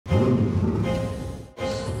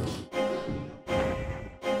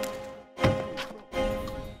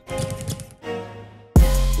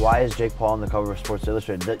Why is Jake Paul on the cover of Sports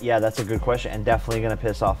Illustrated? Yeah, that's a good question, and definitely gonna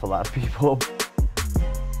piss off a lot of people.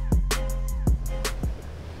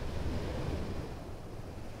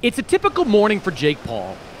 It's a typical morning for Jake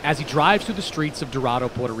Paul as he drives through the streets of Dorado,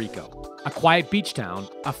 Puerto Rico, a quiet beach town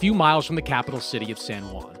a few miles from the capital city of San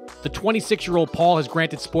Juan. The 26-year-old Paul has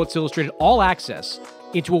granted Sports Illustrated all access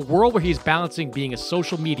into a world where he is balancing being a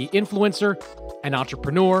social media influencer, an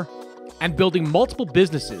entrepreneur, and building multiple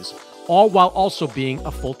businesses, all while also being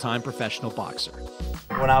a full-time professional boxer.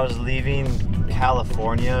 When I was leaving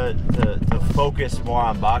California to focus more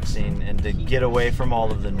on boxing and to get away from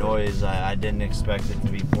all of the noise, I didn't expect it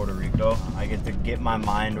to be Puerto Rico. I get to get my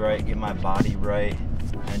mind right, get my body right,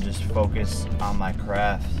 and just focus on my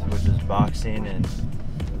craft, which is boxing and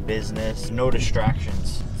business. No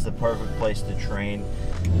distractions. It's the perfect place to train.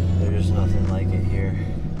 There's nothing like it here.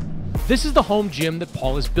 This is the home gym that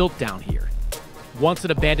Paul has built down here, once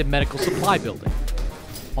an abandoned medical supply building.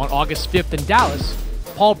 On August 5th in Dallas,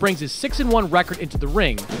 Paul brings his 6-1 record into the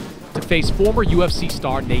ring to face former UFC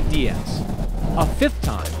star Nate Diaz, a 5th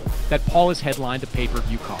time that Paul has headlined a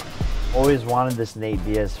pay-per-view card. Always wanted this Nate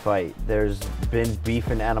Diaz fight. There's been beef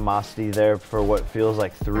and animosity there for what feels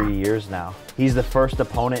like 3 years now. He's the first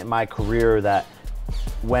opponent in my career that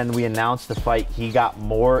when we announced the fight, he got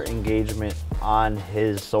more engagement on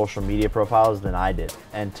his social media profiles than I did.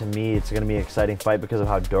 And to me, it's gonna be an exciting fight because of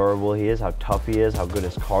how durable he is, how tough he is, how good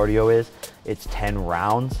his cardio is. It's 10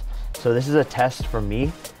 rounds. So this is a test for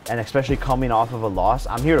me, and especially coming off of a loss,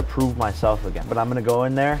 I'm here to prove myself again. But I'm gonna go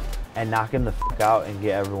in there and knock him the f out and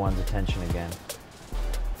get everyone's attention again.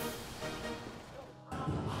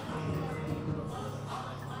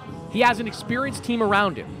 He has an experienced team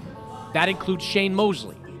around him. That includes Shane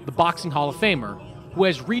Mosley, the Boxing Hall of Famer, who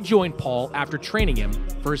has rejoined Paul after training him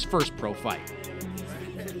for his first pro fight.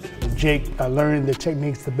 Jake learning the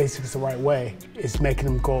techniques, the basics the right way is making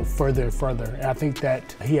him go further and further. And I think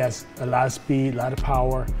that he has a lot of speed, a lot of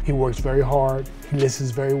power. He works very hard. He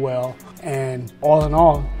listens very well. And all in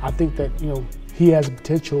all, I think that, he has the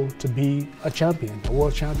potential to be a champion, a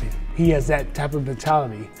world champion. He has that type of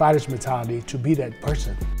mentality, fighter's mentality, to be that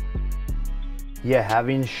person. Yeah,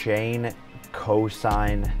 having Shane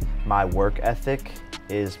co-sign my work ethic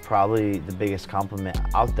is probably the biggest compliment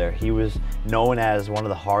out there. He was known as one of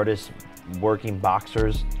the hardest working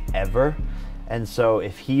boxers ever. And so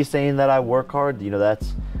if he's saying that I work hard,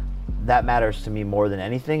 that matters to me more than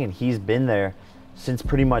anything. And he's been there since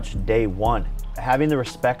pretty much day one. Having the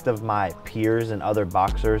respect of my peers and other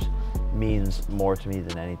boxers means more to me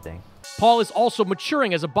than anything. Paul is also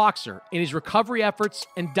maturing as a boxer in his recovery efforts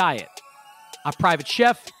and diet. A private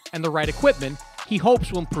chef and the right equipment he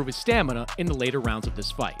hopes will improve his stamina in the later rounds of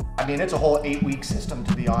this fight. I mean, it's a whole 8-week system,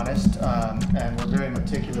 to be honest, and we're very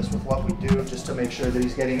meticulous with what we do just to make sure that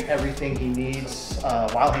he's getting everything he needs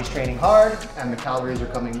while he's training hard, and the calories are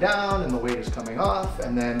coming down and the weight is coming off,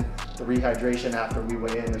 and then the rehydration after we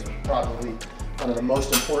weigh in is probably one of the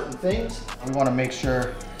most important things. We want to make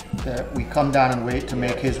sure that we come down in weight to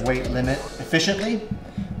make his weight limit efficiently,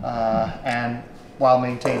 and while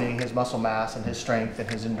maintaining his muscle mass and his strength and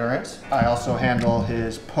his endurance. I also handle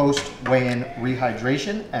his post-weigh-in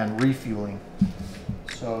rehydration and refueling.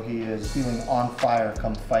 So he is feeling on fire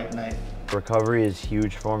come fight night. Recovery is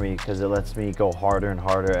huge for me because it lets me go harder and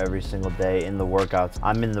harder every single day in the workouts.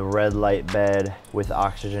 I'm in the red light bed with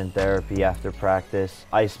oxygen therapy after practice,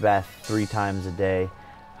 ice bath 3 times a day,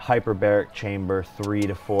 hyperbaric chamber 3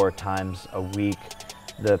 to 4 times a week,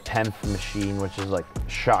 the PEMF machine, which is like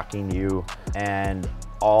shocking you, and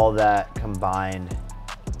all that combined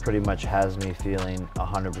pretty much has me feeling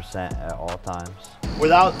 100% at all times.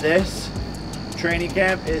 Without this, training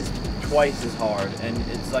camp is twice as hard, and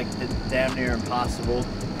it's like damn near impossible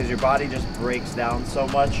because your body just breaks down so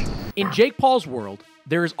much. In Jake Paul's world,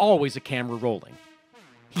 there is always a camera rolling.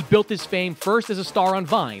 He built his fame first as a star on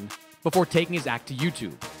Vine before taking his act to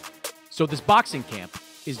YouTube. So this boxing camp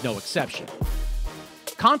is no exception.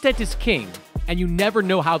 Content is king, and you never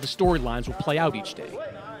know how the storylines will play out each day.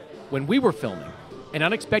 When we were filming, an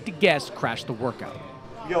unexpected guest crashed the workout.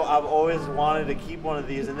 Yo, I've always wanted to keep one of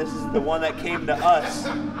these, and this is the one that came to us.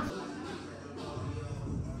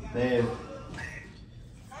 Babe,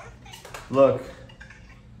 look.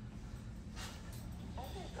 Oh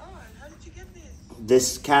my God, how did you get this?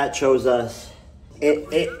 This cat chose us.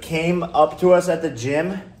 It came up to us at the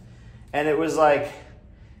gym, and it was like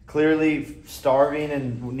clearly starving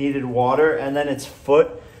and needed water, and then its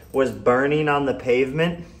foot was burning on the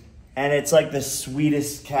pavement, And it's like the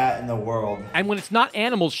sweetest cat in the world. And when it's not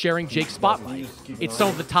animals sharing Jake's spotlight, it's some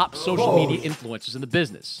of the top social media influencers in the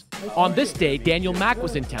business. On this day, Daniel Mack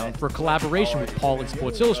was in town for a collaboration with Paul and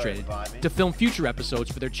Sports Illustrated to film future episodes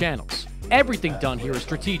for their channels. Everything done here is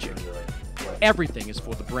strategic. Everything is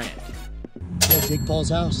for the brand. Yeah, Jake Paul's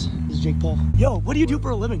house. This is Jake Paul. Yo, what do you do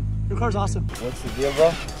for a living? Your car's awesome. What's the deal,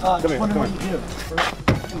 bro? Come here. What do you do?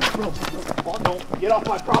 Don't get off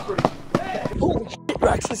my property. Holy shit, you're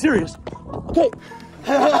actually serious. Okay.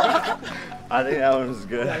 I think that one was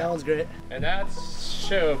good. Yeah, that one's great. And that's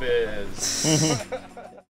showbiz.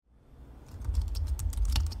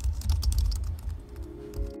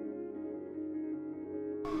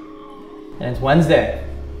 And it's Wednesday,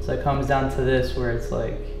 so it comes down to this where it's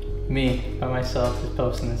like me by myself just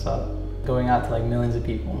posting this up, going out to like millions of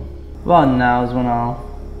people. Well, now is when I'll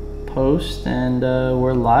post, and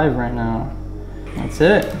we're live right now. That's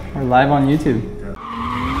it. We're live on YouTube. I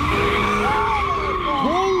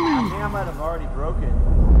think I might have already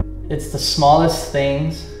broken. It's the smallest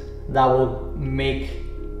things that will make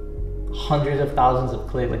hundreds of thousands of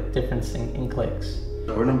difference in clicks.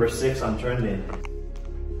 We're number 6 on trending.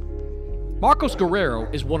 Marcos Guerrero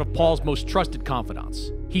is one of Paul's most trusted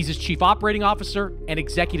confidants. He's his chief operating officer and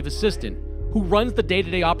executive assistant who runs the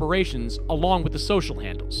day-to-day operations along with the social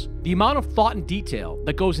handles. The amount of thought and detail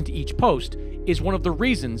that goes into each post is one of the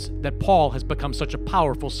reasons that Paul has become such a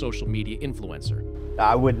powerful social media influencer.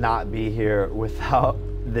 I would not be here without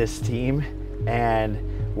this team, and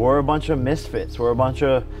we're a bunch of misfits. We're a bunch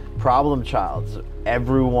of problem childs.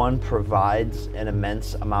 Everyone provides an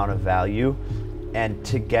immense amount of value, and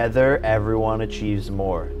together everyone achieves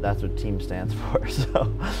more. That's what team stands for.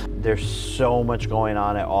 So there's so much going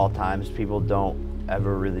on at all times. People don't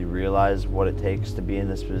ever really realize what it takes to be in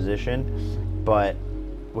this position, but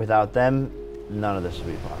without them, none of this would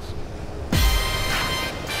be possible.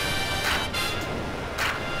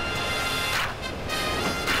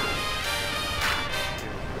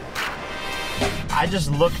 I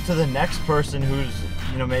just look to the next person who's,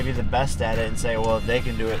 you know, maybe the best at it and say, well, if they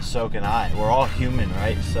can do it, so can I. We're all human,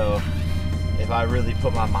 right? So if I really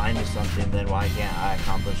put my mind to something, then why can't I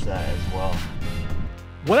accomplish that as well?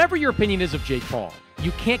 Whatever your opinion is of Jake Paul,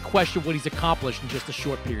 you can't question what he's accomplished in just a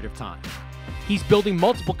short period of time. He's building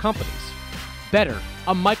multiple companies. Better,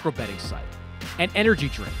 a micro-betting site, an energy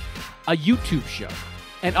drink, a YouTube show,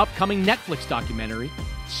 an upcoming Netflix documentary,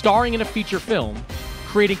 starring in a feature film,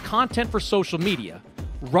 creating content for social media,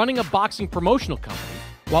 running a boxing promotional company,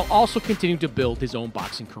 while also continuing to build his own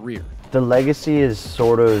boxing career. The legacy is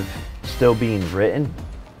sort of still being written,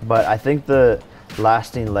 but I think the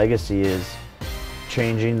lasting legacy is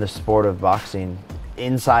changing the sport of boxing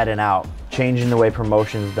inside and out, changing the way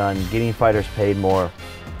promotion's done, getting fighters paid more,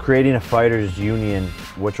 creating a fighters union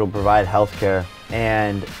which will provide health care,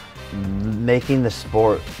 and making the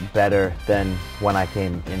sport better than when I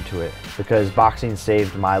came into it. Because boxing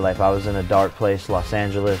saved my life. I was in a dark place, Los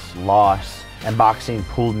Angeles, lost, and boxing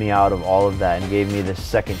pulled me out of all of that and gave me this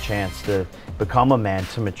second chance to become a man,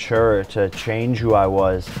 to mature, to change who I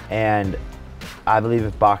was. And I believe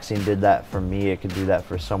if boxing did that for me, it could do that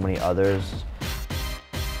for so many others.